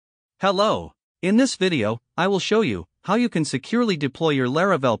Hello! In this video, I will show you how you can securely deploy your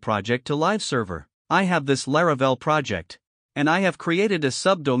Laravel project to live server. I have this Laravel project, and I have created a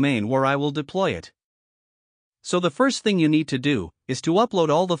subdomain where I will deploy it. So the first thing you need to do is to upload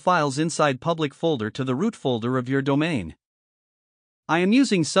all the files inside public folder to the root folder of your domain. I am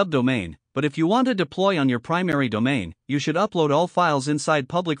using subdomain, but if you want to deploy on your primary domain, you should upload all files inside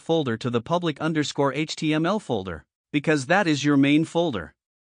public folder to the public_html folder, because that is your main folder.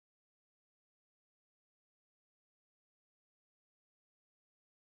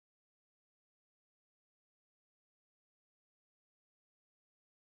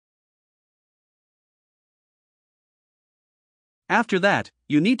 After that,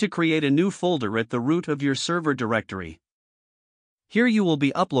 you need to create a new folder at the root of your server directory. Here you will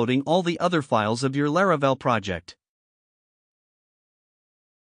be uploading all the other files of your Laravel project.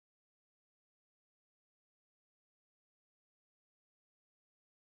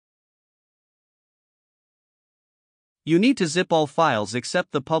 You need to zip all files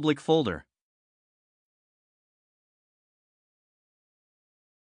except the public folder.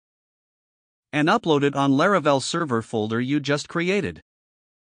 And upload it on Laravel server folder you just created.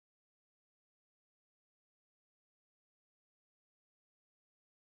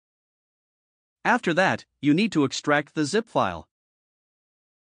 After that, you need to extract the zip file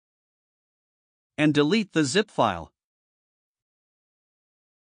and delete the zip file.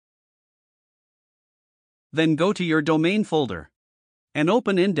 Then go to your domain folder and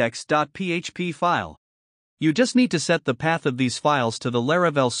open index.php file. You just need to set the path of these files to the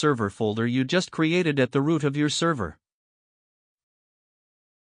Laravel server folder you just created at the root of your server.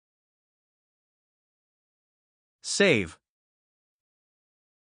 Save.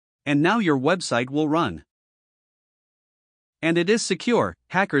 And now your website will run. And it is secure,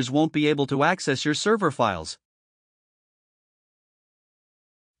 hackers won't be able to access your server files.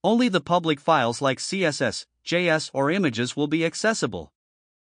 Only the public files like CSS, JS or images will be accessible.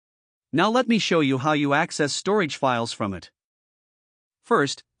 Now let me show you how you access storage files from it.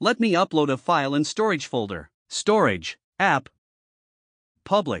 First, let me upload a file in storage folder. Storage, app,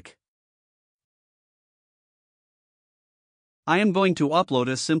 public. I am going to upload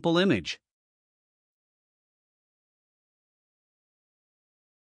a simple image.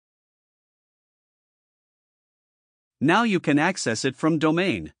 Now you can access it from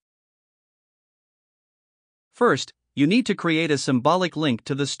domain. First, you need to create a symbolic link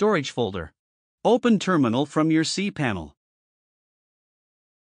to the storage folder. Open Terminal from your cPanel.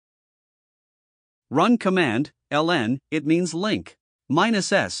 Run command, ln, it means link.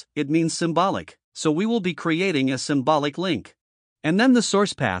 -s, it means symbolic, so we will be creating a symbolic link. And then the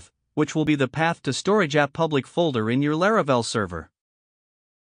source path, which will be the path to storage app public folder in your Laravel server.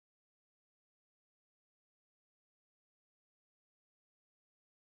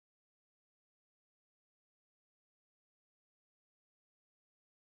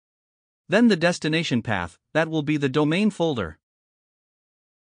 Then the destination path, that will be the domain folder.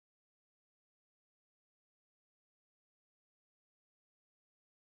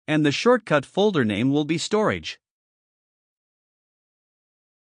 And the shortcut folder name will be storage.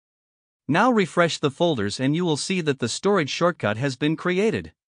 Now refresh the folders and you will see that the storage shortcut has been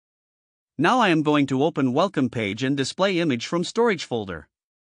created. Now I am going to open welcome page and display image from storage folder.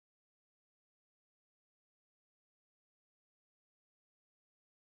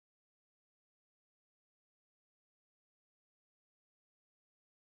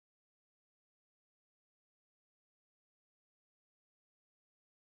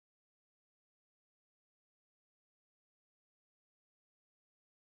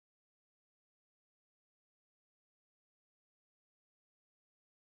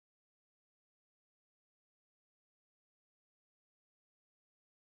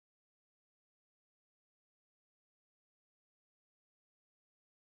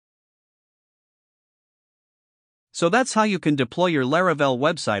 So that's how you can deploy your Laravel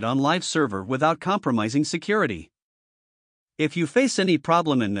website on live server without compromising security. If you face any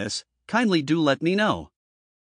problem in this, kindly do let me know.